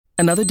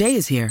Another day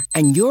is here,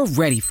 and you're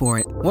ready for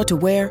it. What to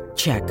wear?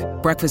 Check.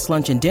 Breakfast,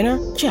 lunch, and dinner?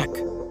 Check.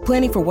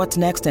 Planning for what's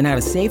next and how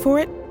to save for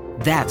it?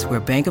 That's where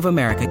Bank of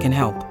America can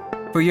help.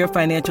 For your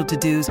financial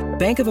to-dos,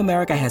 Bank of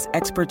America has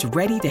experts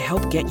ready to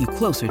help get you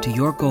closer to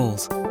your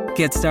goals.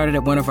 Get started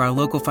at one of our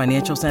local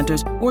financial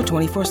centers or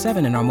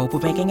 24/7 in our mobile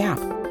banking app.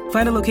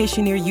 Find a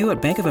location near you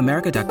at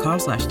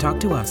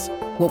bankofamerica.com/talktous.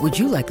 What would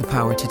you like the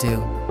power to do?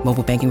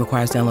 Mobile banking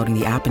requires downloading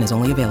the app and is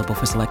only available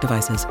for select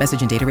devices.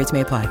 Message and data rates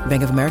may apply.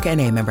 Bank of America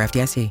N.A., member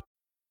FDIC.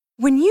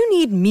 When you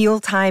need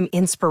mealtime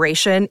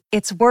inspiration,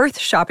 it's worth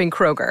shopping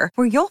Kroger,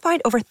 where you'll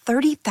find over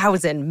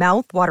 30,000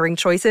 mouth-watering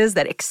choices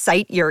that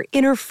excite your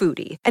inner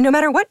foodie. And no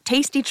matter what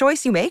tasty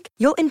choice you make,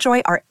 you'll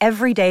enjoy our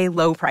everyday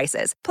low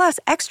prices, plus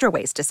extra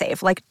ways to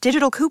save, like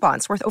digital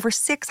coupons worth over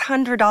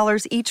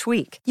 $600 each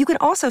week. You can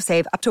also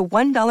save up to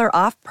 $1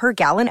 off per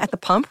gallon at the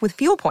pump with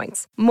fuel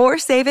points. More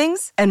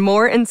savings and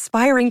more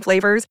inspiring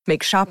flavors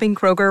make shopping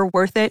Kroger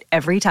worth it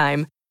every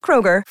time.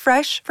 Kroger,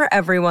 fresh for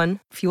everyone.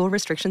 Fuel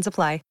restrictions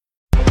apply.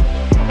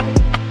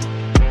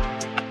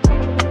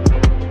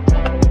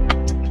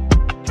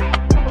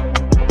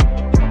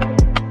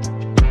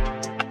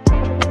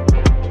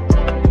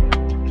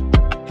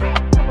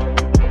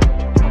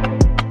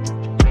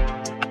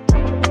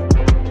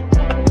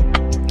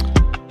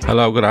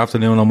 Hello, good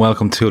afternoon, and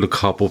welcome to the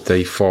Cop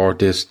Update for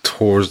this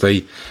Thursday.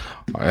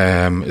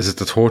 Is it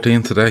the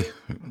 13th today?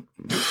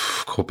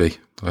 Could be.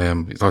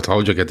 I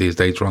told you I get these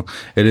dates wrong.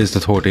 It is the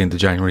 13th of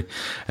January.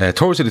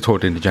 Thursday the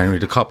 13th of January,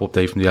 the Cop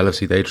Update from the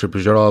LFC Day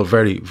Trippers. You're all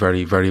very,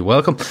 very, very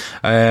welcome.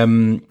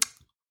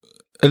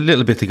 A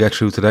little bit to get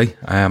through today.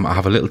 I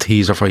have a little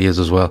teaser for you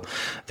as well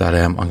that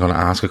I'm going to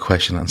ask a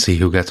question and see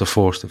who gets it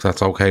first, if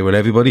that's okay with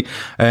everybody.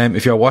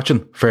 If you're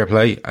watching, fair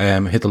play,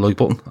 hit the like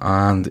button,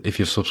 and if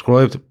you've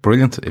subscribed,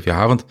 brilliant. If you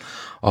haven't,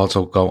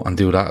 also go and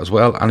do that as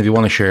well. And if you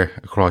want to share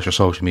across your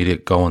social media,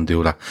 go and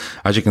do that.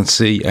 As you can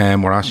see,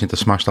 we're asking you to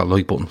smash that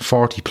like button.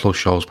 40 plus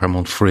shows per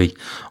month free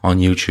on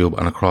YouTube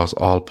and across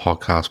all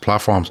podcast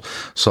platforms.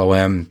 So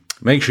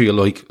make sure you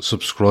like,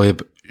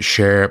 subscribe,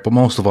 share, but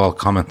most of all,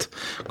 comment.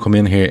 Come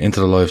in here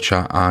into the live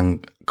chat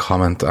and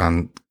comment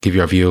and give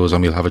your views,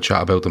 and we'll have a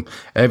chat about them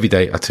every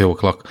day at 2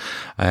 o'clock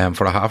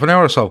for a half an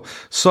hour or so.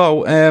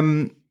 So,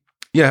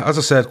 yeah, as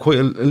I said, quite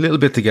a little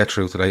bit to get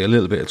through today. A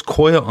little bit. It's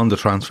quiet on the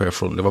transfer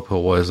front,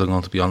 Liverpool-wise, I'm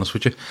going to be honest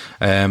with you.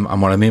 And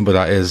what I mean by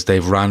that is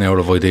they've ran out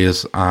of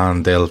ideas,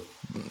 and they'll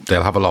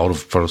have a lot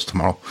for us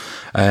tomorrow.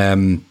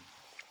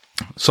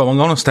 So I'm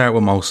going to start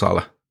with Mo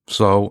Salah.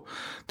 So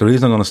the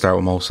reason I'm going to start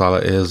with Mo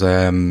Salah is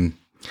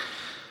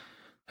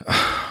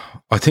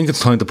I think it's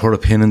time to put a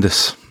pin in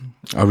this.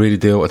 I really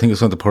do. I think it's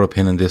time to put a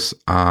pin in this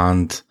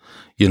and,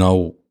 you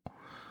know,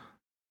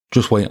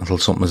 just wait until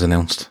something is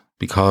announced,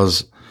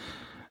 because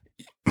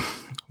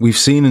we've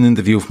seen an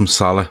interview from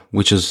Salah,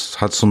 which has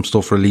had some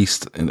stuff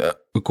released a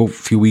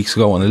few weeks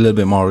ago and a little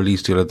bit more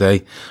released the other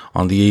day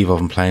on the eve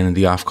of him playing in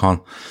the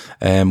AFCON.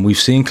 We've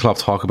seen Klopp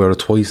talk about it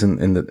twice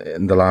in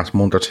the last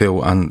month or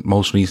two, and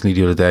most recently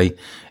the other day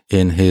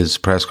in his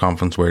press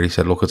conference, where he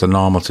said, look, it's a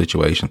normal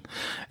situation.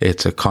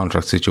 It's a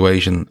contract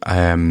situation.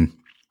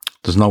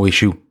 There's no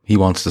issue. He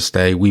wants to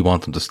stay. We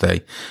want him to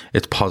stay.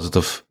 It's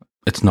positive.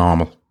 It's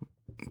normal.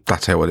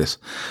 That's how it is.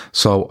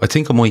 So I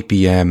think it might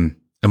be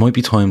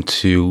time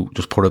to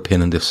just put a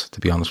pin in this, to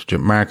be honest with you.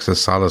 Mark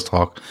says Salah's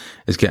talk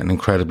is getting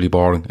incredibly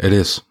boring. It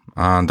is.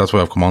 And that's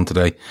why I've come on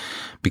today,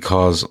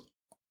 because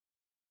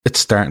it's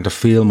starting to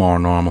feel more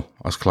normal,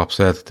 as Klopp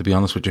said, to be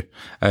honest with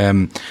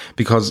you.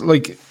 Because,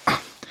 like,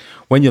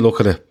 when you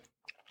look at it,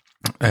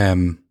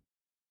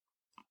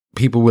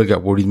 people will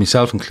get worried,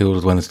 myself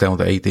included, when it's down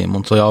to 18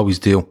 months. I always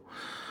do.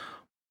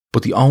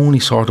 But the only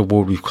sort of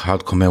word we've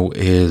had come out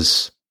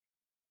is,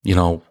 you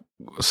know,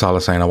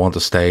 Salah saying, I want to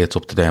stay, it's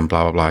up to them,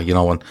 blah, blah, blah. You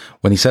know, and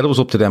when he said it was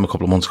up to them a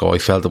couple of months ago, I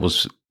felt it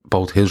was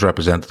both his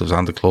representatives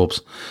and the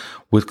clubs.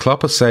 With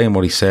Klopp saying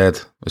what he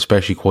said,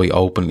 especially quite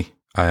openly,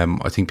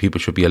 I think people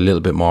should be a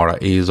little bit more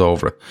at ease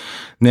over it.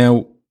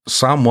 Now,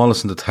 Sam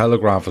Wallace in the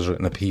Telegraph has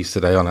written a piece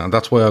today on it, and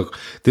that's why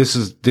this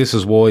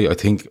is why I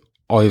think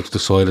I've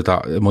decided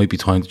that it might be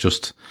time to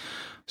just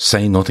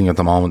say nothing at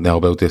the moment now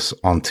about this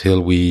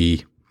until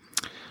we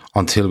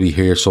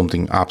hear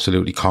something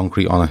absolutely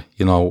concrete on it.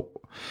 You know,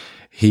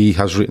 he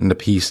has written a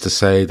piece to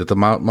say that the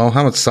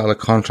Mohamed Salah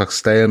contract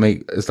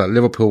stalemate is that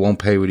Liverpool won't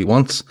pay what he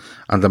wants,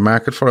 and the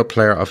market for a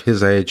player of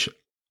his age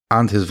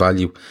and his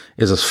value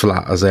is as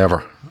flat as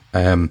ever.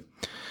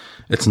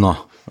 It's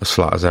not as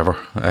flat as ever.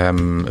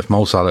 If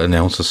Mo Salah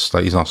announces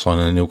that he's not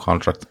signing a new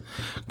contract,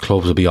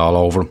 clubs will be all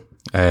over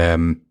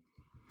him.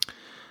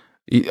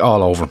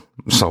 All over him.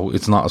 So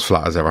it's not as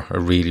flat as ever. It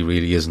really,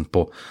 really isn't.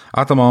 But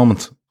at the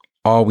moment,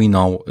 all we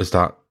know is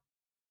that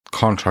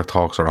contract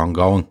talks are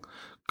ongoing.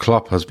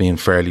 Klopp has been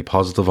fairly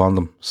positive on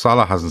them.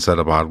 Salah hasn't said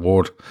a bad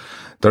word.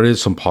 There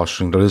is some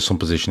posturing, there is some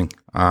positioning,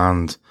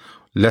 and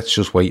let's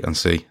just wait and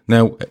see.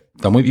 Now,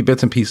 there might be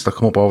bits and pieces that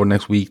come up over the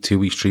next week, 2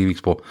 weeks, 3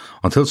 weeks, but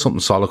until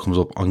something solid comes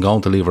up, I'm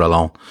going to leave it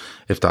alone,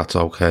 if that's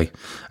okay.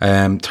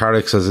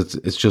 Tarek says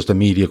it's just a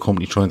media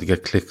company trying to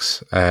get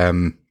clicks.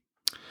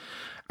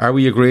 Are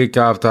we agreed,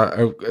 Gav, that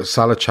a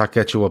Salah chat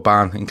gets you a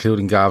ban,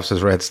 including Gav,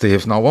 says Red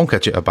Steve? No, it won't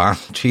get you a ban.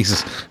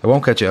 Jesus, it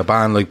won't get you a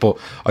ban. But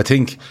I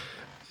think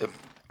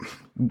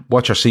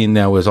what you're seeing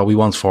now is, he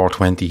wants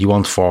 420, he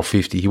wants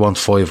 450, he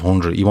wants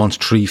 500, he wants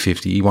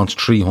 350, he wants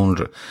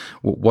 300.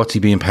 What's he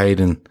being paid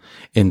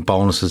in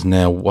bonuses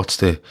now?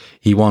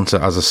 He wants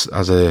it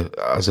as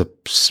a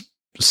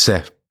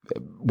set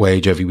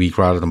wage every week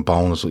rather than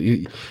bonus.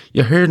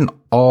 You're hearing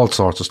all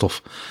sorts of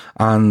stuff,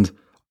 and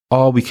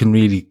all we can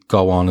really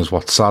go on is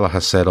what Salah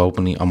has said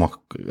openly and what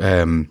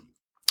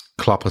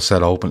Klopp has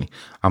said openly,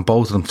 and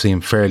both of them seem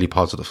fairly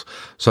positive.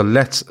 So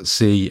let's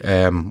see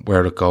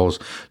where it goes.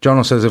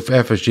 Jono says if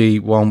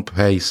FSG won't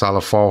pay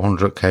Salah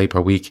 400k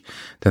per week,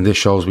 then this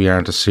shows we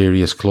aren't a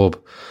serious club.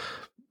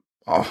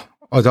 Oh,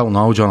 I don't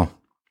know, Jono.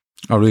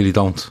 I really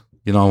don't.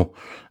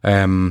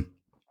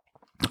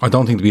 I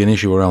don't think there'll be an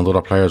issue around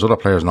other players. Other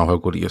players know how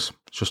good he is.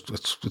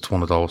 It's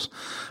one of those.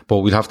 But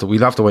we'll have to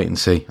wait and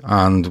see.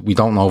 And we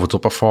don't know if it's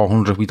up at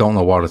 400. We don't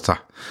know what it's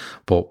at.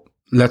 But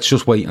let's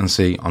just wait and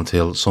see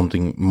until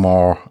something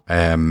more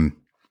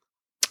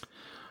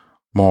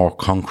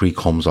concrete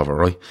comes of it,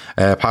 right?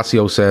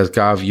 Passio says,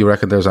 Gav, you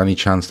reckon there's any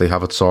chance they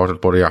have it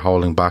sorted, but they are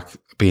holding back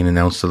being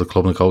announced till the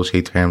club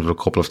negotiate terms with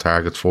a couple of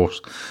targets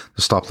first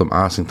to stop them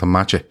asking to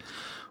match it?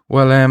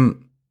 Well,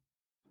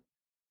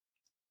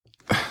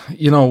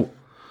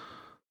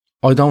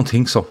 I don't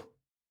think so.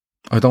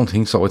 I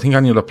think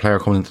any other player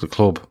coming into the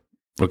club,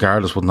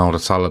 regardless, would know that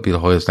Salah would be the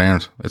highest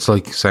earned. It's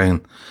like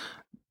saying,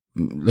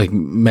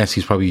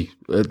 Messi's probably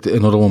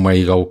another one where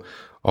you go,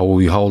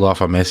 we hold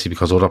off on Messi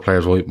because other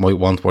players might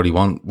want what he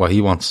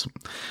wants.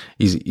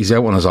 He's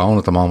out on his own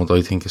at the moment,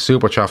 I think. A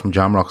super chat from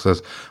Jamrock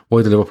says,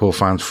 why do Liverpool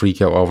fans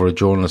freak out over a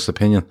journalist's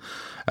opinion?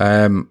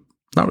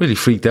 Not really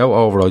freaked out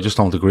over it, I just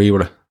don't agree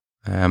with it.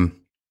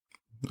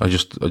 I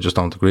just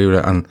don't agree with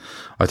it, and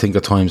I think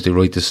at times they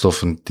write this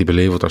stuff and they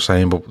believe what they're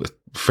saying, but it's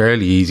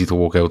fairly easy to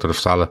work out that if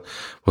Salah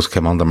was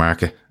come on the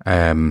market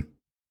in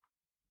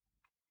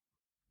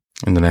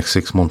the next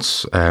 6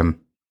 months,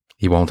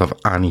 he won't have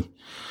any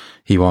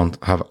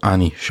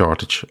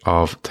shortage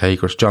of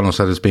takers. John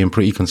said it's been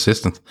pretty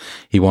consistent.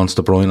 He wants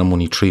De Bruyne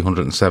money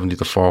 370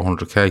 to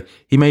 400k.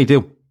 He may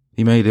do.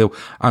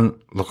 And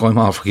look, I'm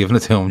all for giving it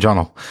to him,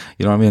 Jono.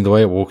 You know what I mean? The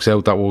way it works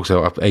out, that works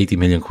out at 80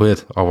 million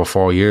quid over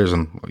 4 years.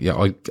 And yeah,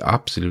 I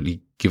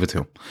absolutely give it to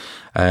him.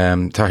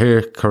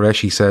 Tahir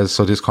Qureshi says,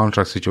 so this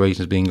contract situation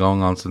has been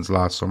going on since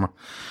last summer.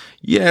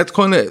 Yeah, it's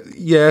kind of,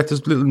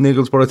 there's little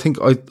niggles, but I think,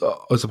 I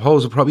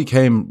suppose it probably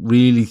came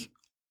really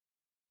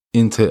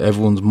into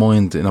everyone's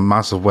mind in a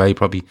massive way,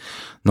 probably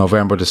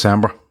November,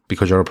 December,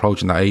 because you're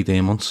approaching that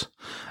 18 months.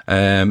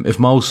 If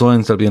Mo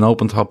signs, there'll be an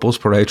open top bus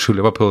parade through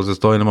Liverpool as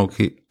Dynamo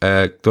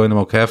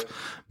Kev.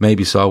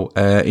 Maybe so.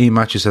 Ian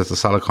Matthews says the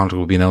Salah contract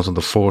will be announced on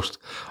the 1st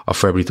of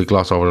February to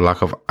gloss over the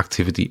lack of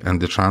activity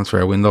and the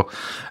transfer window.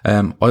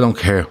 I don't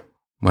care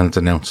when it's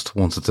announced.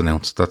 Once it's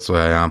announced, that's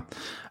where I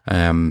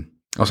am.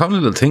 I was having a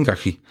little think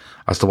actually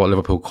as to what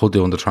Liverpool could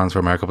do on the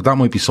transfer market, but that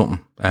might be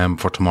something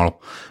for tomorrow.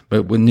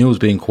 But with news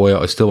being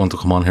quiet, I still want to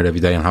come on here every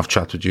day and have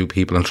chats with you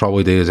people and throw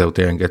ideas out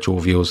there and get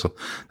your views. So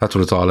that's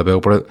what it's all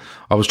about. But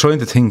I was trying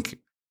to think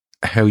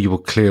how you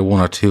would clear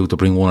one or two to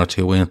bring one or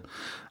two in,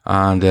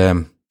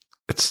 and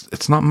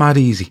it's not mad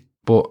easy,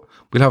 but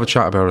we'll have a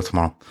chat about it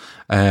tomorrow.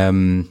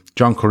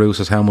 John Carew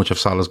says, how much of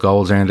Salah's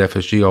goals earned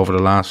FSG over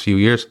the last few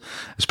years,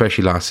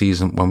 especially last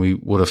season when we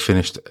would have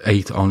finished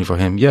 8th only for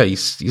him? Yeah,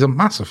 he's a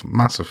massive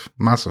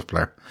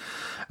player.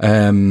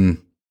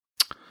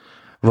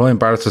 Ryan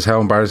Barrett says, how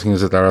embarrassing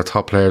is it that our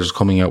top players is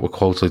coming out with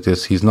quotes like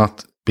this? He's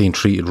not being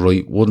treated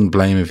right. Wouldn't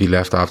blame him if he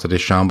left after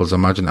this shambles.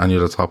 Imagine any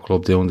other top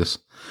club doing this.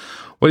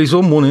 Well, he's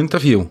done one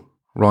interview,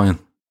 Ryan.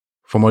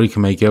 From what he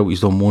can make out,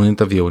 he's done one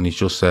interview and he's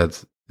just said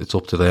it's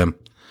up to them.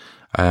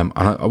 And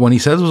when he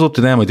says it was up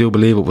to them, I do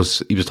believe he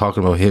was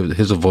talking about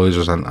his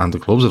advisors and the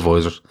club's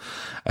advisors.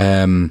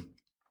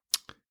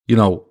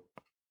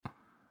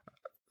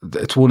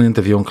 It's one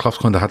interview and Klopp's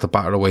kind of had to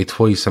batter away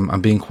twice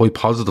and being quite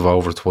positive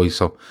over it twice.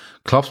 So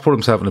Klopp's put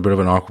himself in a bit of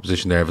an awkward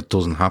position there if it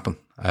doesn't happen.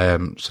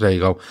 So there you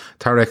go.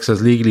 Tarek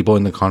says legally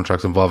binding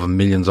contracts involving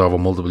millions over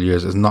multiple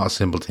years is not a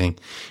simple thing.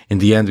 In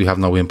the end, we have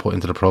no input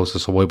into the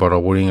process, so why bother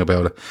worrying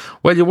about it?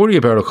 Well, you worry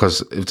about it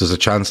because if there's a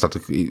chance that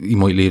he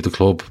might leave the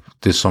club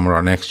this summer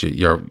or next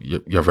year,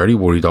 you're very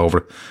worried over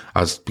it,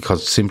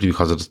 because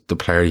of the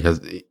player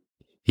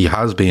he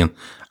has been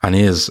and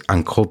is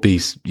and could be,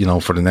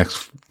 for the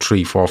next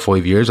 3, 4,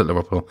 5 years at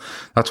Liverpool.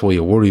 That's why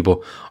you worry.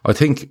 But I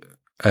think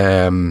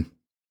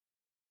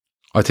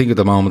at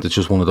the moment it's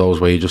just one of those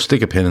where you just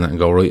stick a pin in it and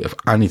go, right, if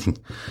anything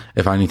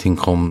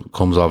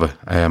comes of it,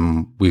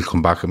 we'll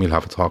come back and we'll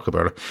have a talk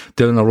about it.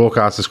 Dylan O'Rourke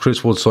asks, is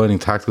Chris Wood signing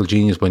tactical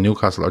genius by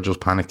Newcastle or just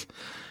panic?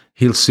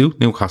 He'll suit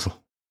Newcastle.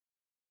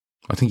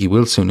 I think he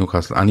will suit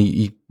Newcastle, and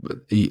he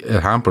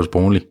hampers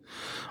Burnley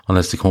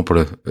unless they come up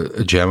with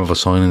a gem of a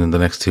signing in the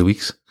next 2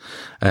 weeks.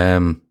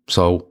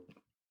 So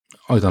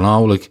I don't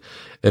know,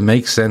 it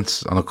makes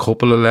sense on a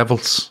couple of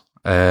levels.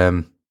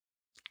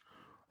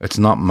 It's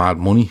not mad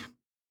money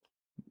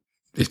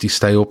if they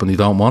stay up and they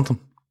don't want them.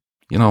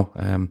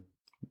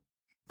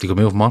 You can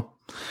move him on.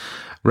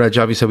 Reg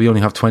Abbey said we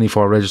only have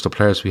 24 registered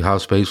players. We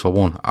have space for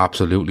one.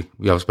 Absolutely.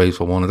 We have space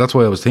for one. And that's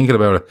why I was thinking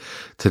about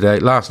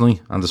it last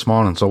night and this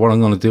morning. So what I'm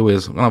going to do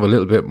is I'm going to have a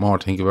little bit more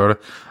to think about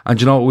it.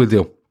 And you know what we'll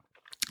do?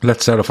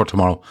 Let's set it for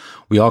tomorrow.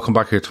 We all come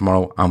back here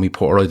tomorrow and we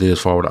put our ideas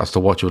forward as to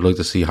what you would like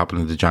to see happen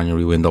in the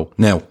January window.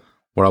 Now,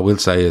 what I will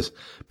say is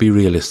be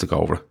realistic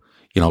over it.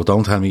 You know,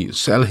 don't tell me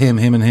sell him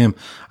and him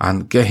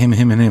and get him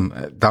and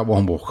him. That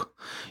won't work.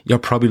 You're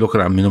probably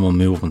looking at minimum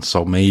movement.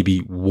 So maybe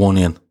one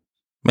in.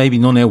 Maybe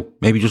none out.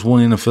 Maybe just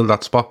one in and fill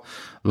that spot.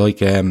 Like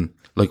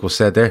was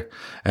said there,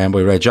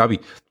 by Reg Abbey.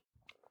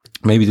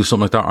 Maybe do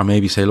something like that, or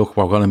maybe say, look,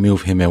 we're going to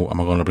move him out and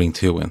we're going to bring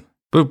 2 in.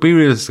 But be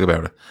realistic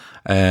about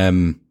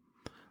it.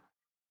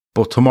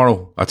 But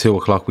tomorrow at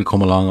 2:00 we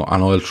come along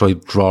and I'll try to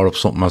draw up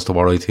something as to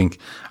what I think,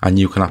 and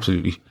you can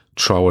absolutely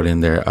throw it in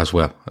there as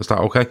well. Is that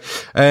okay?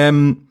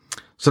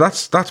 So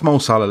that's Mo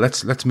Salah.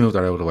 Let's move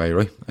that out of the way,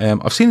 right?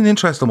 I've seen an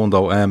interesting one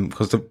though,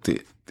 because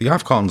the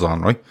AFCON's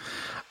on, right?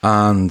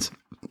 And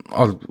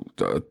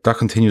that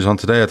continues on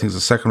today. I think it's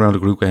the second round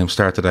of group games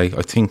start today.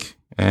 I think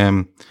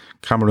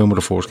Cameroon were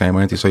the first game,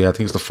 aren't they? So yeah, I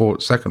think it's the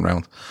second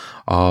round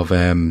of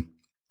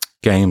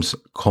games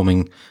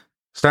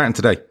starting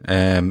today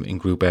in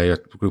Group A.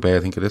 I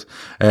think it is.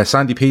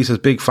 Sandy P says,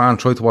 big fan,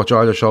 try to watch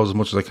all your shows as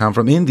much as I can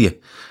from India.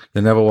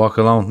 You'll never walk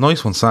alone.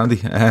 Nice one, Sandy.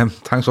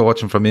 Thanks for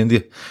watching from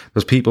India.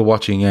 There's people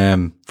watching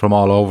from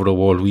all over the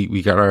world.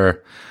 We get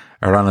our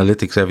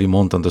analytics every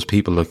month, and there's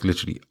people like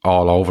literally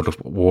all over the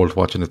world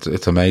watching it.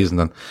 It's amazing,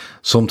 and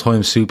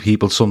sometimes suit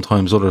people,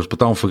 sometimes others. But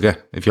don't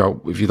forget, if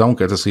you don't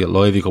get to see it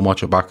live, you can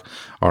watch it back,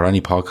 or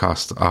any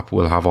podcast app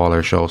will have all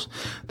our shows.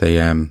 They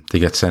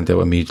get sent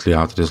out immediately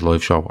after this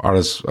live show, or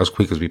as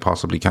quick as we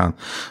possibly can.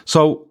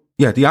 So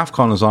yeah, the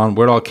AFCON is on.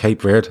 We're all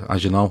Cape Verde,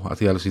 as you know, at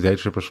the LFC Day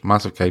Trippers,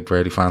 massive Cape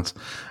Verde fans.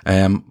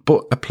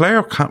 But a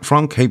player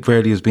from Cape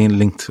Verde is being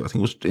linked, I think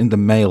it was in the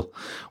Mail,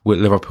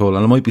 with Liverpool.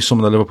 And it might be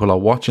someone that Liverpool are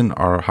watching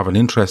or have an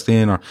interest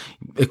in, or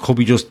it could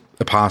be just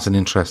a passing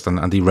interest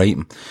and they rate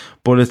him.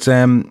 But it's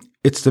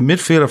the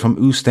midfielder from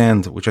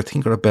Oostend, which I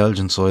think are a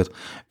Belgian side.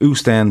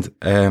 Oostend,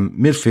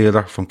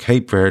 midfielder from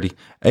Cape Verde.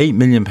 £8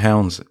 million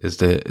is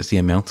the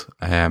amount.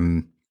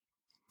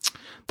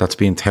 That's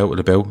being touted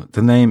about.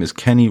 The name is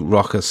Kenny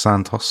Roca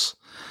Santos.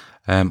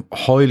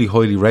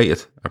 Highly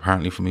rated,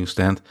 apparently, from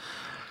Oostend.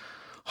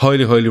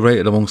 Highly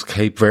rated amongst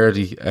Cape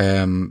Verde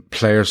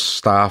players,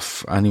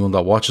 staff, anyone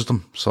that watches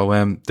them.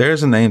 So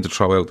there's a name to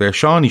throw out there.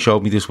 Shawnee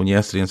showed me this one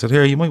yesterday and said,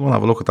 here, you might want to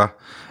have a look at that.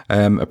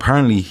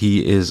 Apparently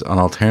he is an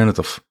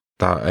alternative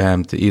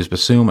that to Yves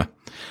Bissouma.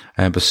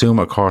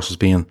 Bissouma, of course, is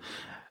being,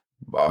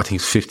 I think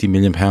it's £50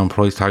 million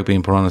price tag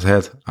being put on his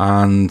head.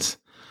 And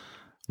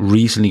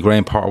recently,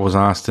 Graham Potter was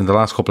asked, in the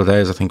last couple of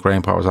days, I think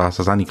Graham Potter was asked,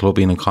 has any club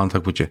been in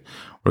contact with you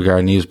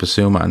regarding Yves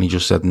Bissouma? And he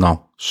just said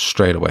no,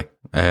 straight away.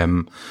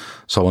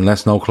 So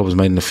unless no club has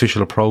made an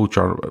official approach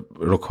or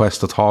a request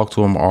to talk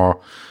to him,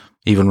 or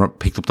even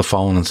picked up the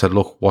phone and said,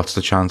 look, what's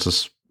the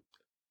chances?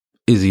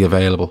 Is he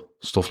available?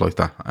 Stuff like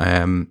that.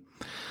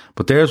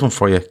 But there's one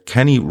for you,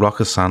 Kenny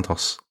Roca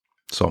Santos.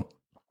 So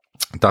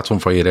that's one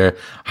for you there.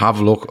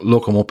 Have a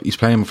look him up. He's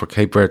playing for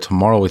Cape Verde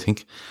tomorrow, I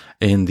think,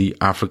 in the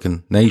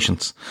African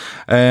nations.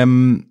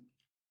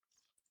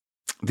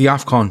 The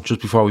AFCON,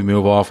 just before we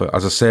move off it,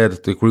 as I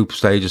said, the group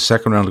stages,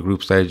 second round of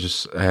group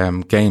stages,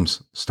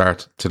 games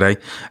start today.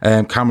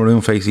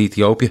 Cameroon face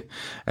Ethiopia,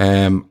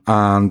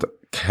 and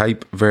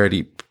Cape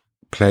Verde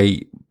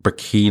play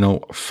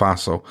Burkina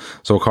Faso.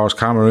 So of course,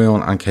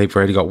 Cameroon and Cape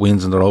Verde got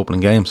wins in their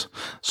opening games.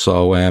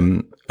 So,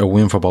 a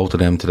win for both of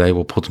them today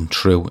will put them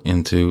through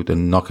into the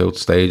knockout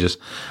stages.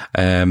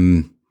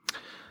 The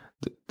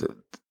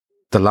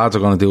lads are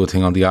going to do a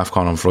thing on the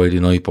AFCON on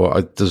Friday night,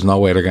 but there's no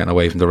way they're getting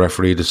away from the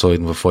referee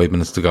deciding with 5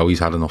 minutes to go he's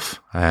had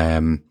enough.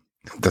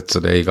 So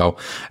there you go.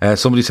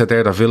 Somebody said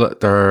there that Villa,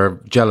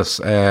 they're jealous.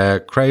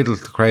 Cradle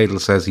to Cradle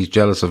says he's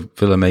jealous of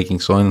Villa making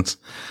signings.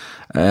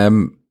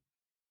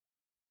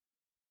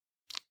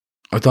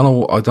 I don't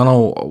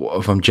know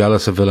if I'm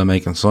jealous of Villa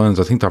making signings.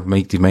 I think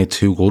they've made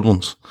 2 good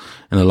ones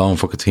in a loan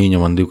for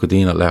Coutinho and Luca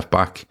Dean at left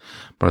back,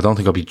 but I don't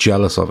think I'll be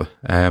jealous of it.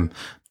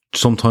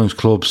 Sometimes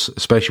clubs,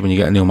 especially when you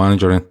get a new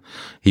manager in,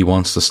 he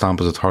wants to stamp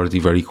his authority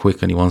very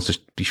quick and he wants to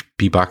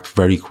be backed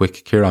very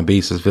quick. Kieran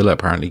B says Villa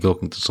apparently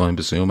looking to sign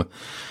Bissouma.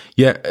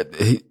 Yeah,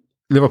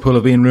 Liverpool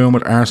have been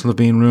rumoured, Arsenal have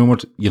been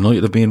rumoured,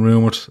 United have been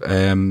rumoured,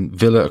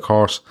 Villa, of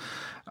course,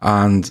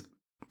 and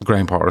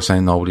Graham Potter is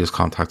saying nobody has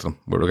contacted him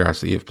with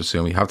regards to Yves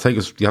Bissouma. You have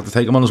to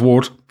take him on his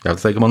word.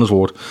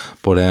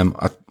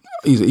 But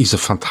he's a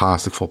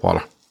fantastic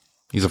footballer.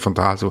 He's a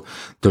fantastic.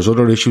 There's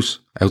other issues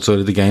outside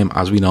of the game,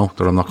 as we know,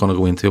 that I'm not going to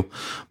go into.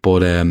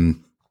 But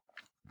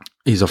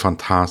he's a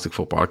fantastic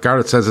footballer.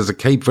 Garrett says, is it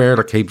Cape Verde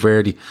or Cape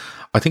Verde?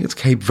 I think it's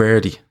Cape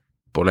Verde.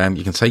 But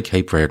you can say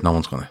Cape Verde. No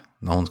one's gonna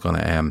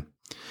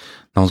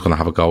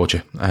have a go at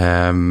you.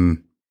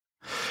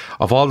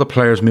 Of all the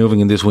players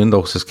moving in this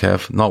window, says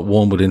Kev, not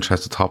one would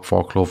interest the top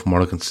 4 club from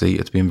what I can see.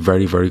 It's been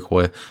very, very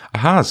quiet. It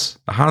has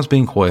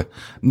been quiet.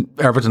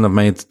 Everton have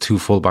made 2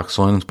 fullback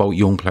signings, both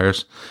young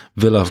players.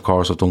 Villa, of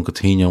course, have done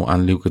Coutinho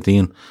and Luca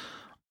Dean.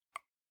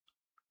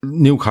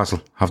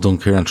 Newcastle have done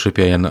Kieran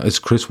Trippier, and is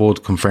Chris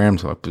Wood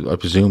confirmed? I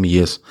presume he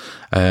is.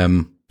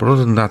 But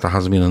other than that, there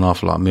hasn't been an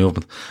awful lot of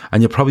movement.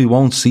 And you probably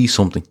won't see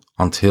something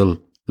until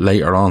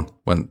later on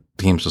when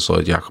teams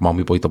decide, yeah, come on,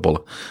 we bite the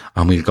bullet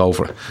and we'll go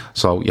for it.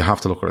 So you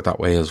have to look at it that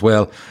way as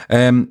well.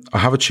 I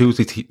have a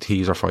Tuesday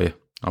teaser for you.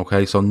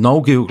 Okay, so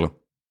no Googling.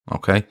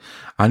 Okay,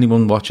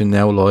 anyone watching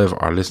now live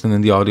or listening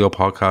in the audio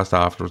podcast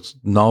afterwards,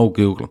 no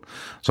Googling.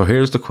 So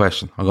here's the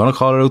question. I'm going to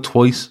call it out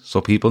twice so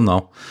people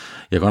know.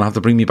 You're going to have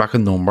to bring me back a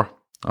number.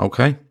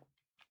 Okay.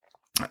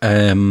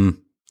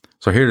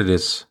 So here it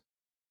is.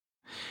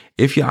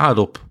 If you add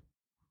up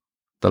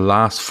the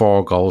last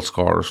 4 goal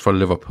scorers for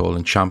Liverpool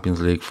in Champions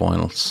League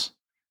finals,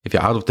 if you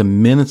add up the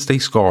minutes they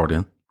scored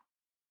in,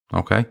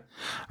 okay,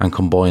 and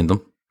combine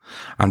them,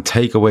 and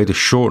take away the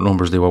short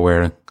numbers they were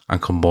wearing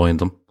and combine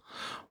them,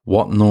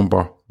 what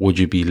number would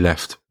you be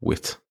left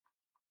with?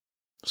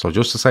 So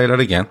just to say that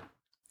again,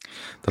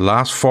 the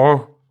last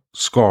 4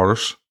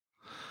 scorers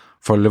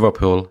for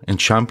Liverpool in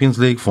Champions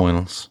League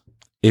finals,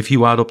 if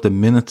you add up the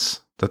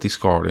minutes that they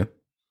scored in,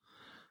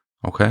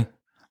 okay,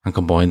 and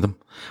combine them,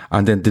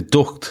 and then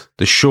deduct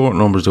the short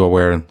numbers they were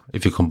wearing,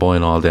 if you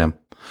combine all them,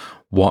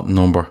 what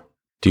number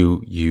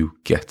do you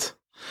get?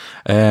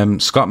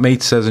 Scott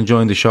Mate says,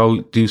 enjoying the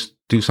show,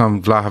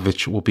 Dusan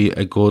Vlahovic would be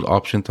a good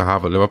option to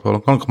have at Liverpool. I'm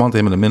going to come on to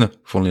him in a minute,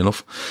 funnily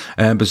enough.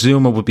 But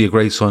Zuma would be a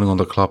great signing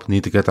under Klopp.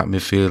 Need to get that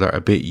midfielder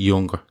a bit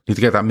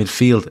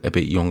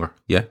younger.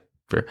 Yeah,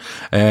 fair.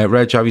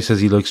 Red Javi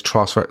says he likes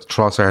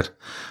Trossard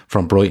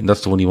from Brighton.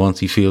 That's the one he wants.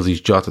 He feels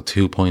he's Jota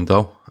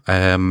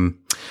 2.0.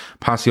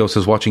 Passio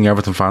says, watching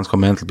Everton fans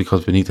come mental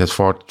because Benitez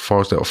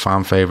forced out a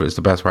fan favourite is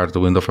the best part of the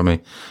window for me.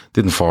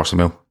 Didn't force him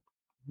out.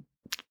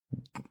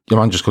 Your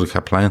man just could have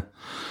kept playing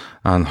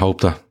and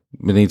hoped that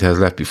Benitez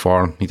left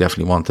before him. He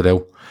definitely wanted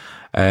out.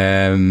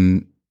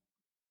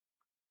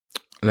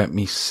 Let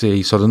me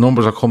see. So the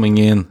numbers are coming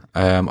in.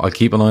 I'll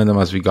keep an eye on them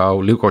as we go.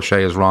 Luke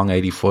O'Shea is wrong,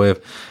 85.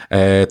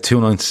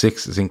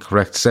 296 is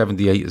incorrect.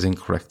 78 is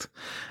incorrect.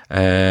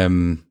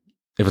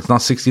 If it's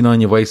not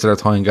 69, you wasted our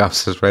time, Gav,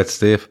 says Red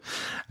Steve.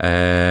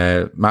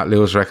 Matt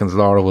Lewis reckons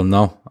Laura will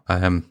know.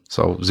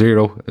 So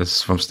 0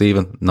 is from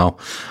Stephen. No.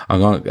 I'm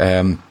going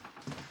to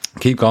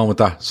keep going with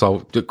that.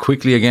 So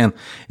quickly again,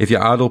 if you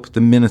add up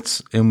the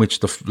minutes in which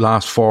the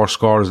last 4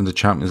 scorers in the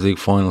Champions League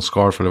final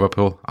scored for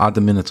Liverpool, add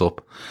the minutes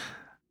up,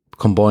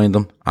 combine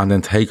them, and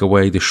then take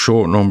away the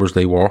short numbers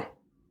they were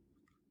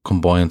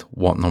combined,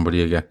 what number do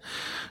you get?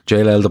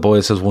 JLL the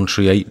boy says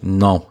 138.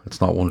 No, it's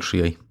not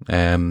 138.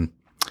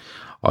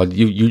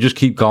 You just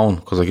keep going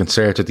because I can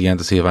search at the end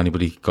to see if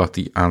anybody got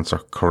the answer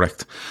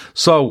correct.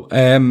 So,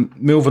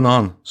 moving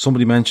on.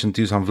 Somebody mentioned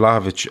Dusan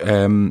Vlahovic.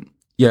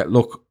 Yeah,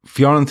 look,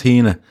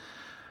 Fiorentina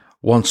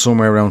wants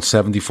somewhere around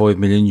 75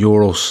 million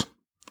euros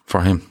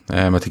for him.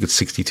 I think it's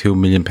 62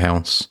 million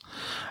pounds.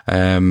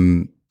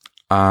 And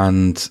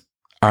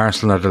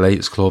Arsenal are the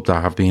latest club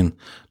that have been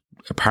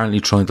apparently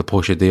trying to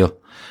push a deal,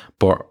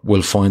 but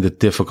will find it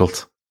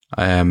difficult.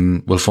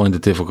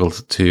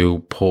 To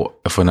put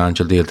a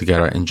financial deal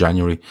together in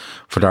January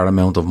for that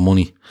amount of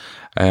money.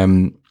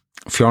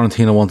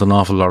 Fiorentina want an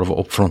awful lot of it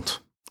up front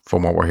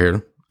from what we're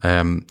hearing.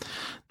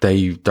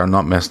 They're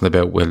not messing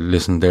about with,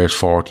 listen, there's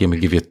 40 and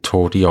we'll give you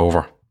 30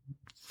 over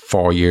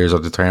 4 years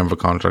of the term of a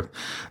contract.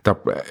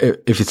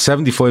 If it's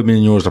 75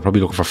 million euros, they're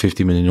probably looking for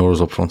 50 million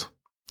euros up front,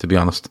 to be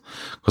honest,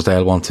 because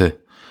they'll want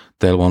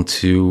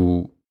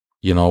to,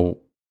 you know,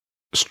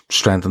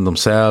 strengthen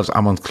themselves.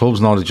 And when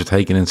clubs know that you're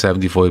taking in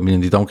 75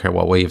 million, they don't care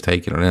what way you've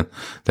taken it in.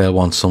 They'll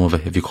want some of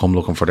it if you come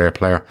looking for their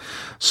player.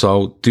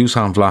 So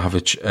Dusan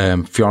Vlahovic,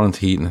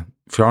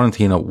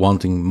 Fiorentina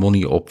wanting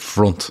money up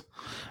front,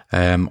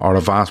 or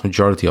a vast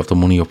majority of the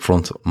money up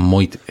front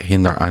might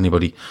hinder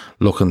anybody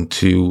looking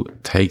to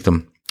take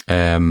them,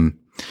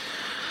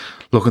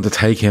 looking to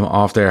take him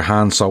off their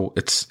hands. So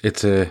it's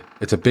a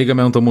big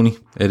amount of money.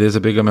 It is a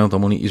big amount of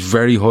money. He's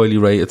very highly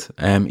rated.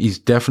 He's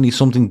definitely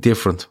something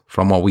different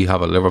from what we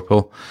have at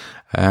Liverpool.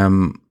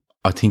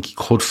 I think he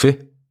could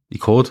fit. He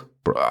could.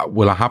 But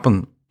will it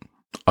happen?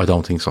 I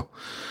don't think so.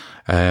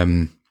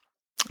 I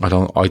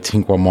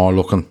think we're more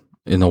looking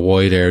in a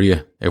wide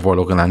area if we're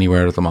looking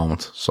anywhere at the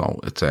moment. So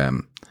it's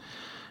an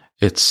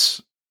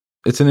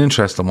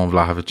interesting one,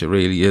 Vlahovic. It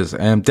really is.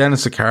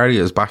 Denis Zakaria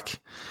is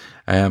back.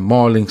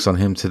 More links on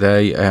him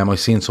today. I've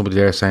seen somebody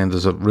there saying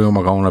there's a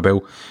rumour going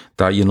about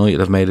that United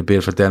have made a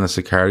bid for Denis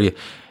Zakaria.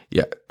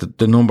 Yeah,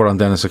 the number on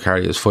Denis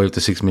Zakaria is £5 to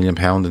 £6 million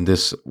in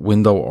this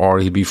window, or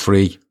he'll be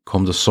free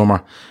come the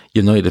summer.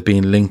 United have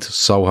been linked,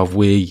 so have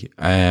we.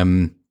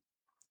 There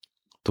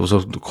was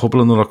a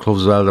couple of other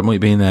clubs as well. There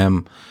might have been,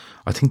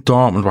 I think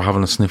Dortmund were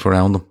having a sniff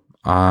around them,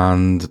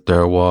 and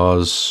there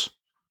was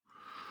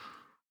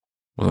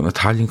an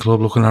Italian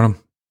club looking at him.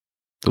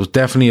 There was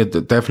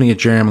definitely a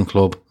German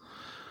club,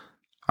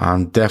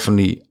 and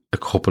definitely a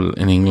couple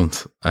in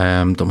England.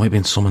 There might have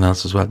been someone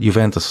else as well.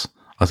 Juventus,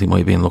 I think, might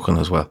have been looking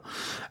as well.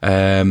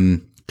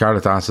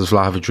 Gareth asks,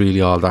 Vlahovic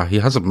really all that? He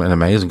has an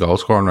amazing goal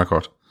scoring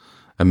record.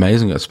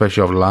 Amazing,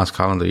 especially over the last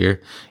calendar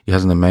year. He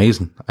has an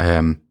amazing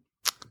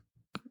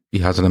he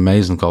has an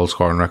amazing goal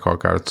scoring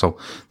record, Gareth. So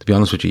to be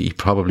honest with you, he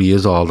probably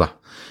is all that,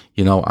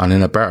 you know. And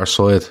in a better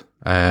side,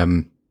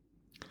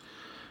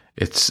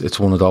 it's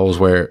one of those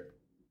where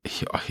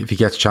if he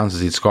gets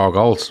chances, he'd score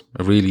goals.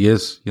 It really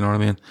is, you know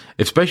what I mean?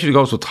 Especially if he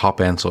goes with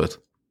top end side,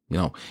 you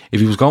know. If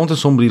he was going to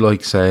somebody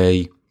like,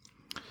 say,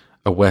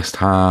 a West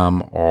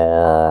Ham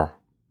or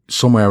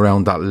somewhere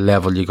around that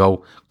level, you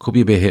go, could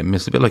be a bit hit and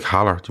miss, a bit like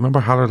Haller. Do you remember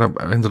Haller that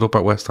ended up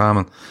at West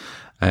Ham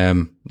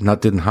and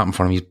that didn't happen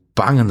for him? He's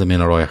banging them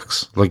in at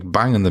Ajax, like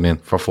banging them in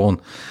for fun.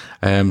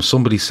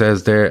 Somebody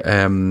says there,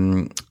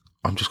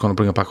 I'm just going to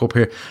bring it back up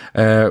here.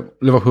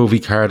 Liverpool v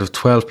Cardiff,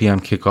 12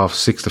 p.m. kickoff,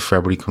 6th of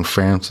February,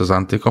 confirmed, says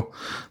Antico.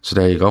 So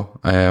there you go.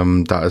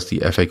 That is the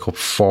FA Cup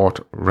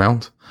 4th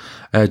round.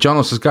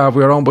 John says, Gav,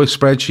 we are owned by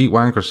spreadsheet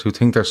wankers who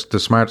think they're the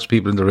smartest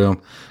people in the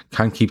room,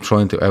 can't keep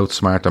trying to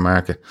outsmart the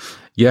market.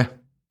 Yeah,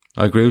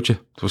 I agree with you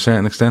to a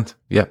certain extent.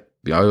 Yeah,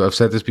 I've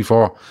said this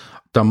before.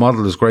 Their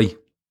model is great.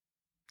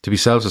 To be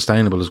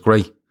self-sustainable is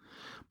great.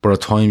 But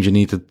at times you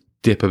need to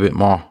dip a bit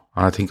more.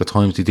 And I think at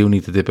times they do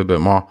need to dip a bit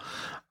more.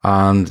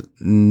 And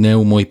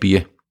now might be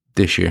it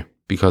this year.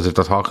 Because if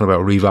they're talking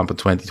about revamping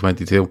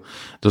 2022, it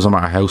doesn't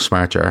matter how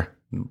smart you are.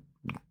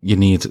 You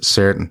need a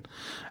certain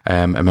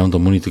amount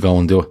of money to go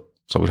and do it.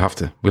 So we'll have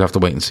to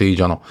wait and see,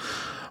 Jono.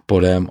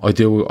 But I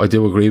do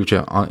agree with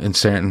you in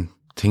certain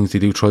things. They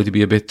do try to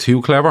be a bit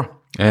too clever.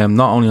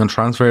 Not only on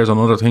transfers, on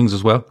other things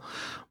as well.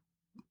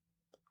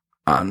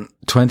 And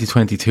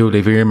 2022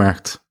 they've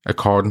earmarked,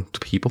 according to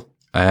people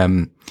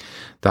that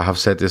have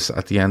said this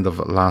at the end of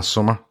last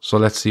summer. So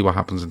let's see what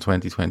happens in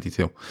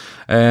 2022.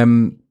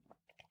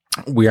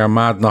 We are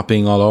mad not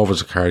being all over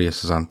Zakaria,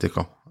 says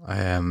Antico.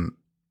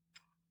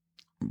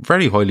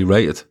 Very highly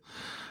rated.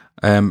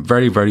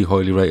 Very, very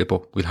highly rated,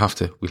 but we'll have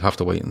to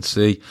wait and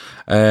see.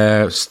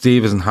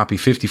 Steve isn't happy.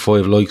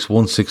 55 likes,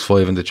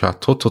 165 in the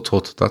chat. Tut.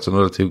 That's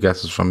another 2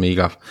 guesses from me,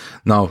 Gav.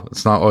 No,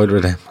 it's not either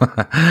of them.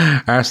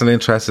 Arsenal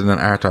interested in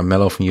Arthur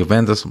Melo from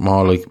Juventus.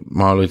 More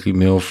likely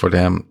move for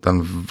them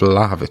than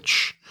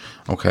Vlahovic.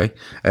 Okay.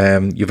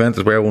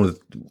 Juventus were one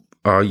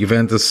of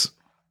Juventus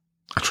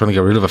are trying to get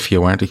rid of a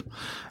few, aren't they?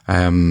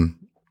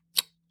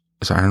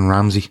 Is it Aaron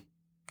Ramsey?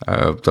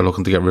 They're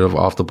looking to get rid of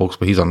off the books,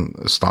 but he's on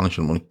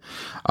astonishing money.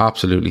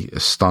 Absolutely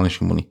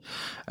astonishing money.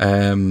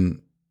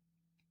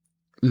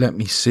 Let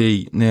me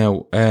see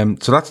now.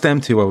 So that's them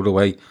 2 out of the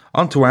way.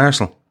 On to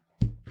Arsenal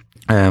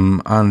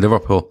and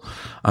Liverpool,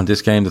 and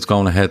this game that's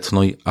going ahead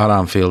tonight at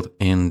Anfield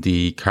in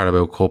the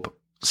Carabao Cup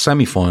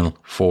semi-final,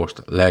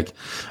 4th leg.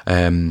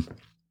 A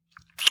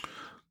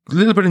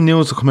little bit of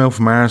news to come out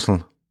from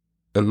Arsenal.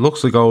 It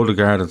looks like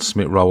Odegaard and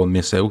Smith Rowe will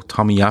miss out.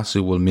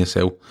 Tomiyasu will miss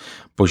out,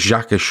 but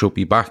Xhaka should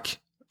be back.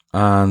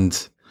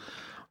 And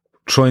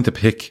trying to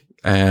pick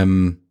a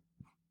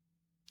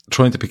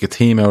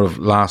team out of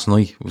last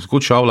night. It was a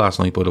good show last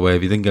night, by the way.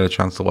 If you didn't get a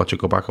chance to watch it,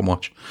 go back and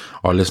watch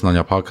or listen on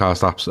your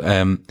podcast apps.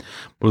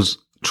 Was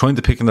trying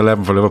to pick an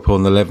 11 for Liverpool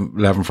and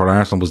 11 for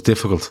Arsenal was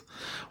difficult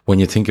when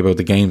you think about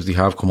the games they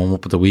have coming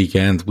up at the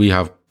weekend. We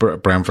have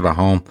Brentford at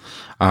home,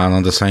 and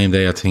on the same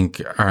day I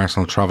think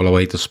Arsenal travel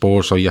away to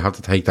Spurs, so you have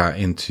to take that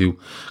into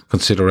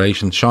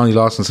consideration. Shawnee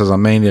Lawson says,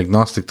 I'm mainly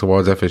agnostic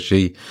towards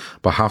FSG,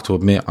 but have to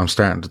admit I'm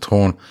starting to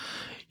turn.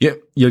 Yeah,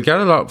 you'll get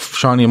a lot,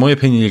 Shawnee, in my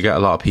opinion, you'll get a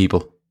lot of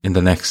people in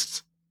the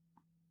next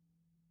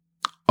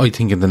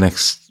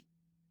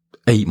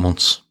 8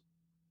 months.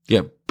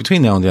 Yeah,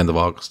 between now and the end of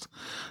August,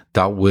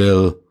 that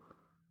will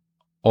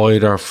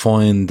either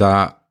find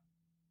that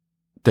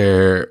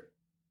their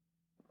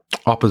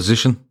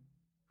opposition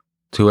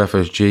to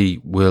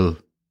FSG will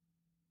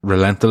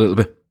relent a little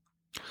bit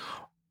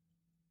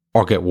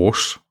or get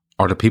worse,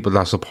 or the people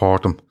that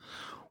support them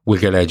will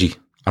get edgy.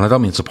 And I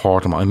don't mean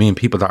support them, I mean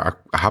people that are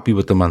happy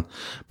with them and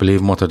believe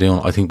in what they're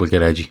doing, I think will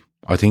get edgy.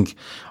 I think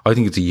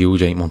it's a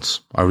huge 8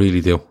 months. I really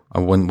do.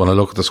 And when I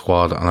look at the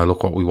squad and I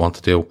look what we want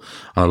to do,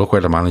 and I look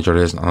where the manager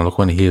is, and I look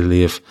when he'll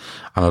leave,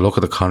 and I look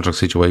at the contract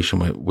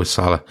situation with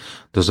Salah,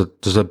 there's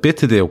a bit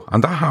to do,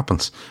 and that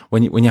happens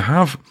when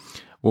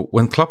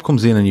Klopp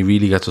comes in and he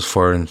really gets us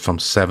firing from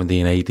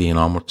 17, 18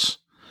 onwards.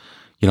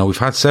 You know, we've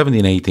had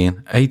 17,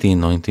 18, 18,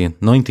 19,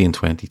 19,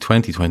 20,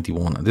 20,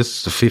 21, and this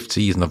is the 5th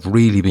season of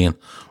really being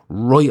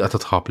right at the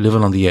top,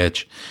 living on the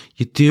edge.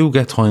 You do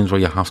get times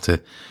where you have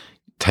to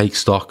take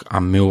stock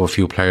and move a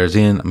few players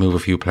in and move a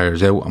few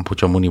players out and put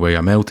your money where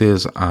your mouth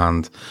is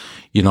and,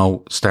 you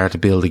know, start to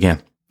build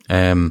again.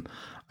 And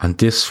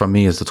this for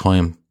me is the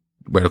time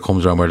where it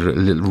comes around where a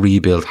little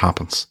rebuild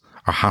happens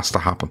or has to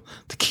happen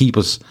to keep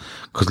us,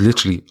 because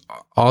literally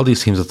all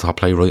these teams at the top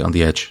play right on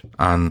the edge,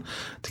 and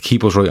to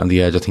keep us right on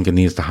the edge, I think it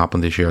needs to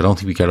happen this year. I don't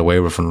think we get away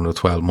with it for another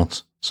 12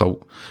 months.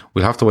 So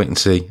we'll have to wait and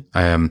see.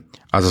 As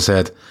I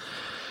said,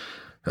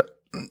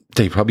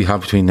 they probably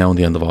have between now and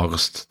the end of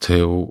August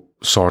to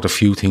sort a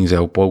few things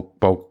out,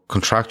 both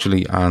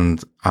contractually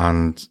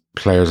and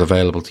players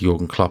available to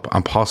Jurgen Klopp,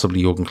 and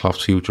possibly Jurgen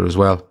Klopp's future as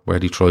well, where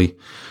they try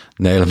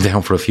nail him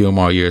down for a few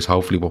more years,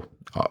 hopefully. But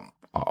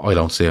I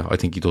don't see it. I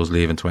think he does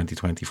leave in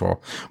 2024.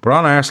 But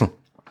on Arsenal,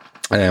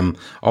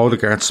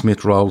 Odegaard,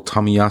 Smith Rowe,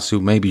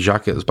 Tomiyasu, maybe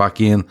Xhaka is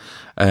back in.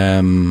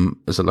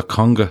 Is it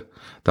Lokonga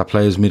that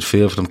plays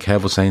midfield for them?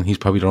 Kev was saying he's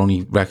probably the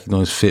only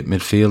recognised fit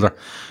midfielder.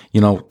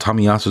 You know,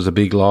 Tomiyasu is a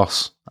big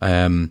loss.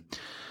 Their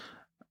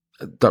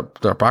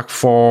back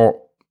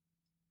four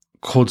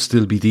could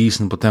still be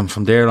decent, but then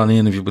from there on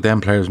in, if you put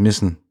them players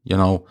missing, you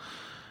know,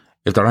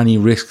 if there are any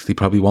risks, they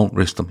probably won't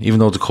risk them. Even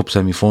though it's a cup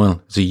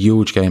semi-final, it's a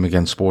huge game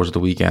against Spurs at the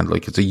weekend.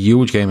 Like, it's a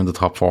huge game in the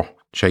top four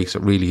chase.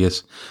 It really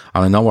is.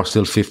 And I know we're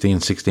still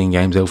 15, 16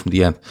 games out from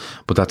the end,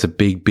 but that's a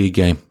big, big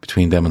game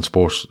between them and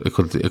Spurs. It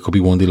could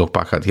be one they look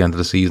back at the end of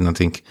the season and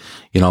think,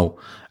 you know,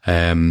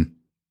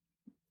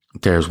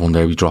 there's one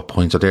there we dropped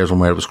points, or there's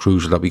one where it was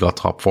crucial that we got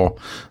top four.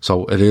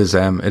 So it is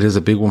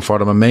a big one for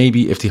them. And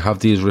maybe if they have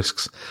these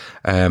risks,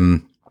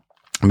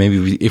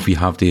 if we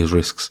have these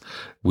risks,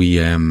 we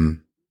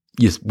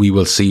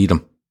will see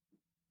them.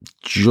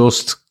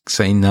 Just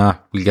saying, nah,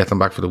 we'll get them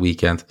back for the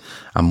weekend,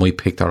 and might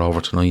pick that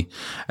over tonight.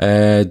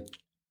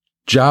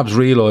 Jabs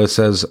Reloy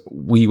says,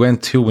 we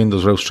went 2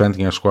 windows without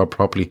strengthening our squad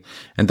properly,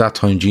 and that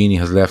time Genie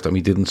has left and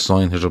we didn't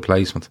sign his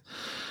replacement.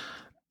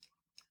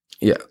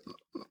 Yeah,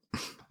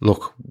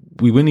 look,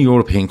 we win the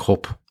European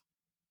Cup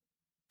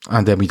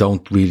and then we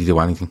don't really do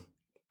anything,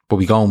 but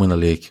we go and win a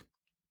league.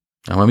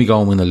 And when we go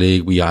and win a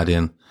league, we add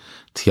in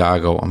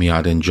Thiago and we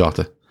add in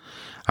Jota,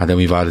 and then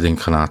we've added in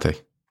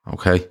Konate.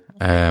 Okay.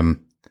 The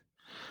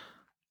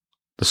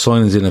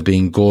signings in have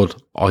been good.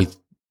 I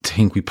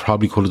think we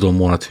probably could have done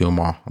 1 or 2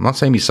 more. I'm not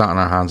saying we sat on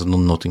our hands and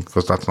done nothing,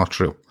 because that's not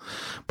true.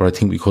 But I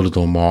think we could have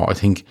done more. I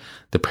think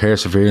the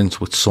perseverance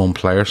with some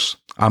players.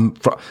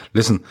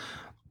 Listen,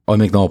 I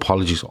make no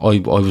apologies. I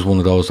was one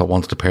of those that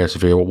wanted to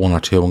persevere with 1 or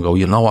 2 and go,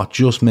 you know what,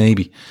 just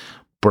maybe.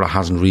 But it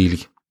hasn't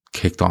really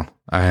kicked on.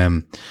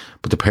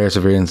 But the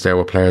perseverance there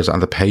with players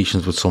and the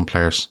patience with some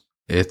players,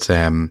 it's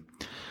running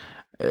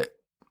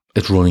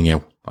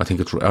out. I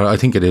think it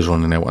is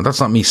running out, and that's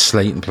not me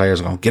slating players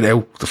and going, get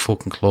out the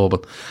fucking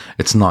club.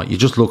 It's not. You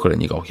just look at it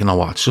and you go, you know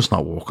what, it's just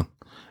not working.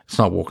 It's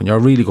not working. You're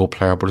a really good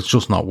player, but it's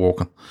just not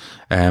working.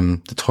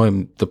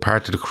 The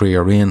part of the career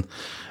you're in,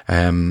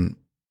 the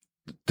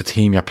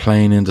team you're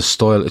playing in, the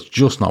style, it's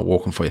just not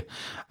working for you.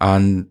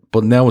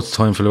 But now it's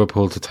time for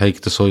Liverpool to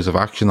take decisive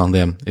action on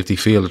them if they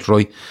feel it's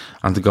right,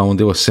 and to go and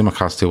do a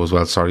Simicast too as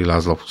well. Sorry,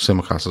 Laszlo,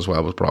 Simicast as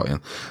well was brought in.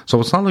 So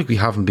it's not like we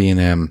haven't been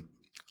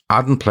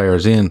adding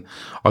players in.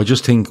 I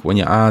just think when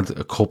you add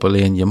a couple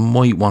in, you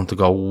might want to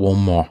go 1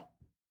 more.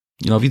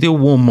 You know, if you do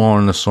 1 more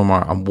in the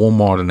summer and 1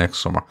 more the next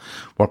summer,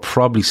 we're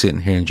probably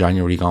sitting here in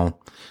January going,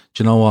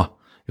 do you know what?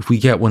 If we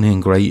get one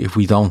in, great. If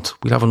we don't,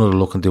 we'll have another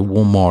look and do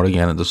 1 more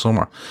again in the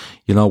summer.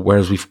 You know,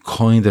 whereas we've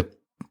backlogged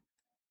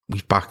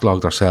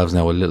ourselves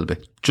now a little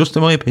bit. Just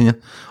in my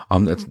opinion.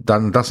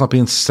 That's not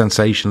being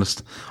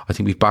sensationalist. I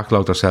think we've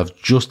backlogged ourselves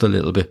just a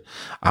little bit.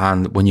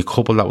 And when you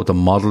couple that with the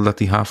model that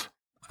they have,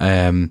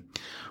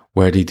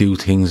 where they do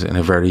things in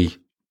a very,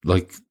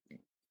 like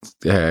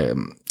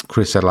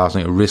Chris said last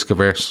night, a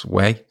risk-averse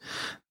way,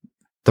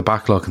 the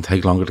backlog can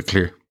take longer to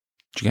clear.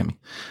 Do you get me?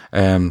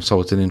 So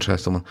it's an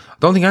interesting one. I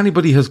don't think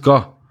anybody has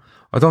got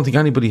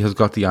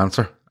the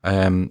answer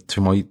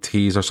to my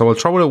teaser. So I'll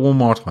throw it out one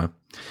more time.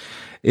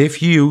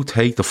 If you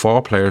take the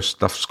 4 players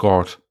that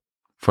scored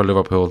for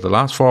Liverpool, the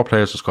last 4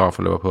 players to score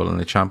for Liverpool in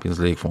the Champions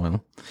League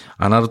final,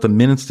 and out of the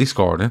minutes they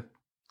scored in,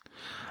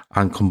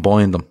 and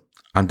combine them,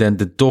 and then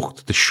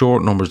deduct the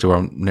short numbers they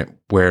were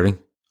wearing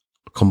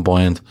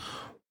combined,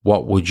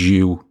 what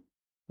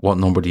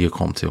number do you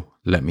come to?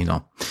 Let me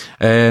know.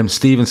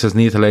 Stephen says,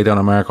 need to lay down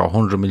America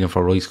 100 million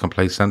for Rice, can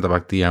play centre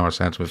back, DM or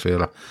centre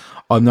midfielder.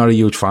 I'm not a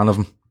huge fan of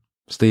him,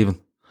 Stephen.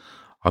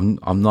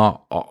 I'm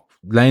not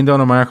laying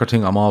down America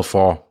thing. I'm all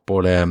for,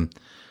 but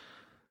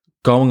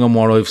going on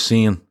what I've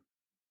seen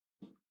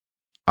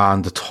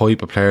and the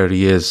type of player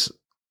he is,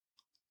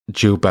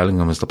 Jude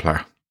Bellingham is the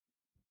player,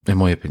 in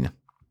my opinion.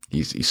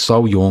 He's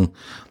so young.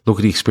 Look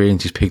at the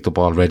experience he's picked up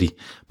already,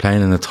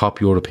 playing in the top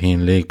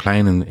European league,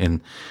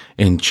 playing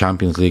in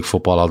Champions League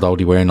football, although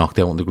they were knocked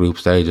out in the group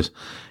stages.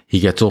 He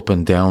gets up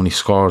and down, he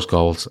scores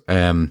goals.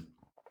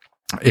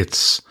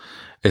 It's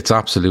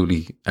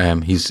absolutely,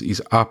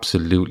 he's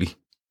absolutely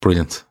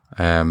brilliant.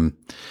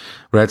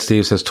 Red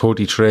Steve says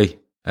 33.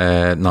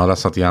 No,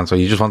 that's not the answer.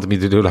 You just wanted me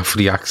to do that for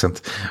the accent.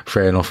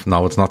 Fair enough.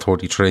 No, it's not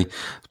 33.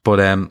 But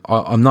I'm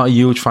not a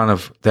huge fan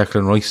of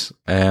Declan Rice.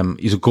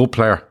 He's a good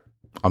player.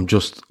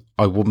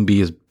 I wouldn't be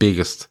his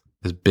biggest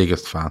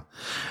fan.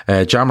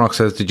 Jamrock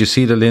says, did you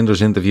see the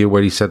Linders interview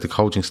where he said the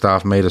coaching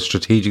staff made a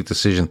strategic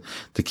decision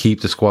to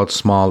keep the squad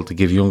small to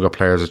give younger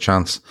players a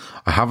chance?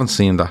 I haven't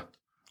seen that.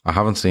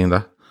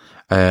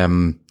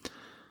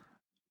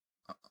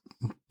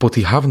 But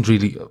they haven't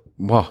really,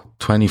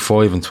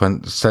 25 and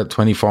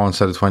 24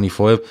 instead of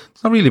 25.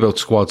 It's not really about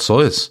squad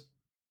size.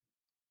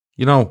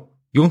 You know,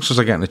 youngsters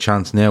are getting a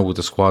chance now with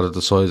the squad at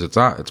the size it's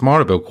at. It's more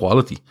about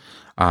quality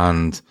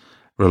and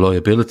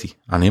reliability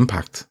and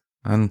impact.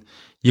 And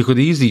you could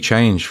easily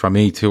change, for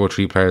me, 2 or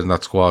 3 players in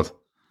that squad,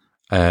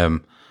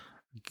 have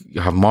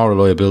more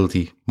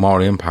reliability,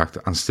 more impact,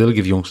 and still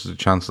give youngsters a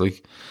chance.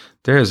 Like,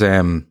 there's,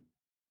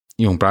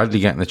 young Bradley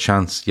getting a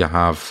chance. You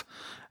have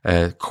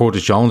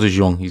Curtis Jones is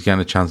young. He's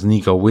getting a chance.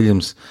 Nico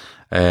Williams.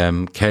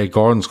 Kay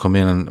Gordon's come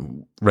in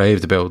and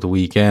raved about the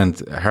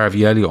weekend.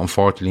 Harvey Elliott,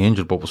 unfortunately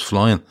injured, but was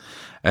flying.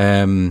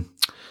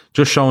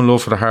 Just showing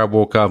love for the hard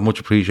work, Gav. Much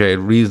appreciated.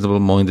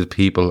 Reasonable-minded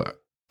people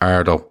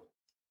are though.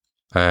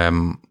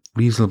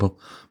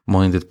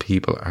 Reasonable-minded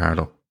people are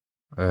though.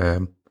 I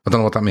don't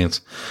know what that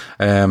means.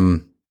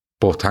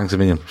 But thanks a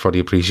million for the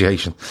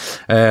appreciation.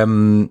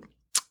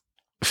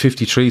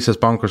 53 says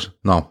bonkers.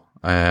 No,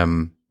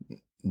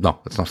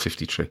 it's not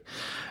 53.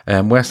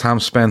 West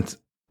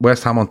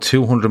Ham on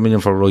 200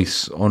 million for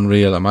Rice.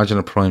 Unreal. Imagine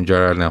a prime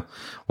Gerrard now.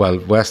 Well,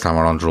 West Ham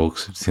are on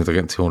drugs. It seems they're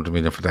getting 200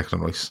 million for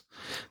Declan Rice.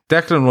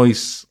 Declan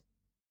Rice.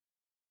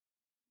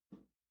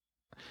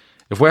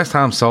 If West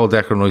Ham sold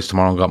Declan Rice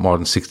tomorrow and got more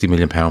than £60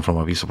 million from him,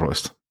 I'd be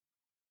surprised.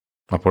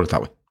 I'll put it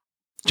that way.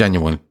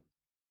 Genuinely.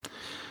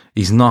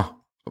 He's not.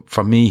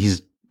 For me,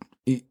 he's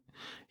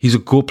a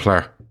good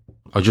player.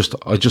 I just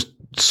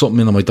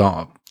something in my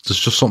dog. There's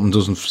just something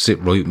doesn't sit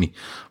right with me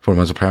for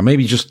him as a player.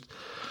 Maybe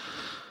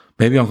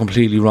I'm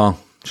completely wrong.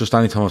 Just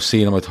anytime I've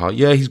seen him, I thought,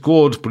 yeah, he's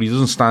good, but he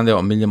doesn't stand out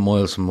a million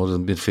miles from other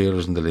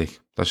midfielders in the league.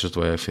 That's just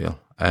the way I feel.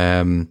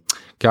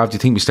 Gav, do you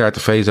think we start to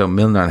phase out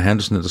Milner and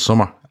Henderson in the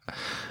summer?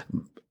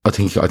 I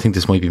think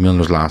this might be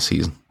Milner's last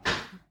season.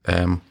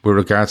 With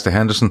regards to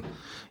Henderson,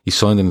 he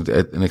signed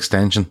an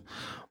extension,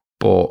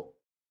 but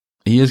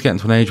he is getting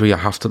to an age where you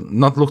have to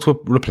not look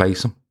to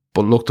replace him,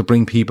 but look to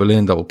bring people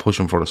in that will push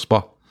him for a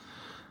spot.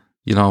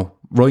 You know,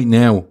 right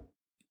now,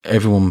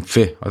 everyone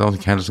fit. I don't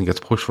think Henderson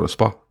gets pushed for a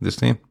spot in this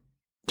team.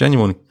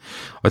 Genuinely,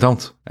 I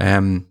don't.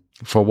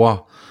 For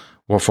what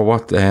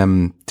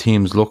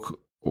teams look,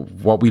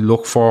 what we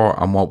look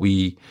for, and what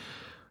we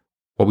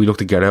look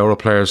to get out of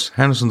players,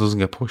 Henderson doesn't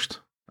get pushed.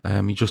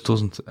 He just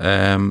doesn't.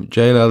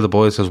 JLL the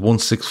boy says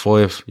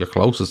 165. You're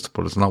closest,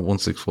 but it's not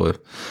 165.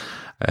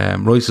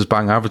 Rice's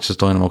bang average is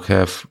Dynamo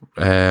Kev.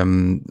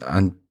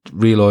 And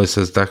Realise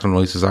says Declan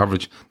Rice is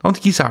average. I don't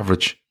think he's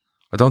average.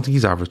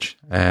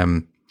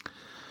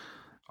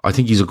 I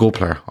think he's a good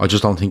player. I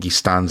just don't think he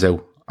stands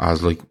out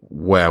as like,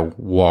 wow,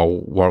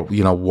 what a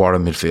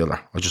midfielder.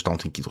 I just don't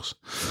think he does.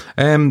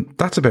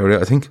 That's about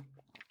it, I think.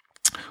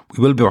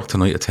 We will be back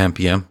tonight at 10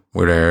 p.m.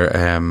 with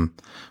our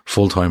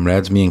full-time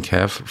Reds, me and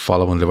Kev,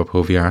 following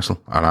Liverpool v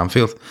Arsenal at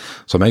Anfield.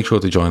 So make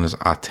sure to join us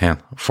at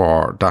 10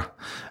 for that.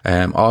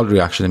 All the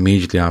reaction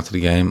immediately after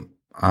the game.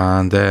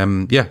 And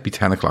be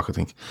 10 o'clock, I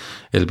think.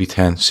 It'll be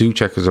 10.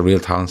 Souček is a real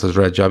talent, says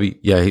Red Jabby.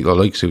 Yeah, I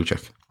like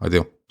Souček. I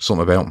do.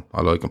 Something about him.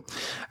 I like him.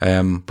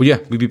 But yeah,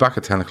 we'll be back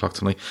at 10 o'clock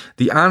tonight.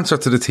 The answer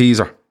to the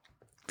teaser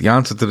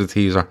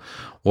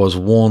was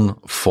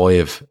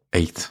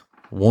 158.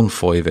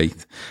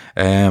 158.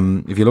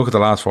 If you look at the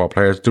last four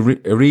players,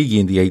 Origi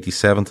in the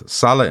 87th,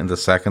 Salah in the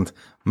 2nd,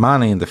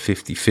 Mane in the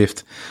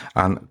 55th,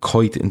 and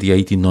Kuyt in the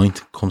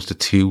 89th, comes to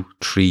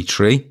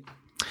 233.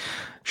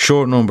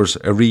 Short numbers,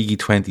 Origi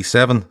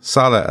 27,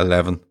 Salah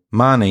 11,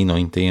 Mane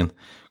 19,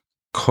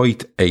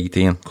 Kuyt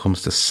 18,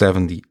 comes to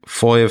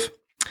 75.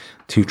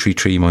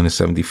 233 minus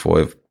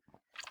 75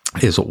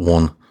 is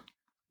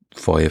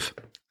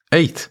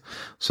 158.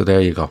 So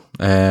there you go.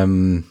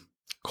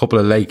 Couple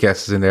of late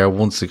guesses in there,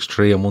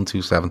 163 and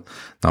 127.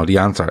 Now the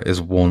answer is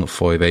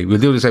 158. We'll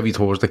do this every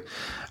Thursday,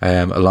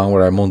 along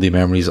with our Monday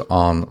memories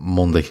on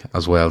Monday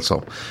as well.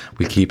 So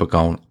we keep it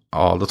going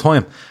all the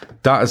time.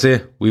 That is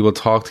it. We will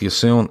talk to you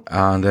soon,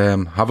 and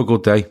have a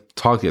good day.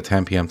 Talk to you at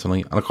 10 p.m.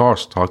 tonight, and of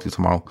course talk to you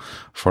tomorrow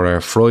for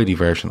our Friday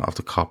version of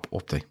the COP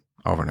update.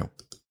 Over now.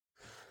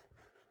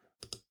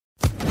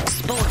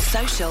 Sports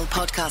Social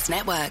Podcast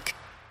Network.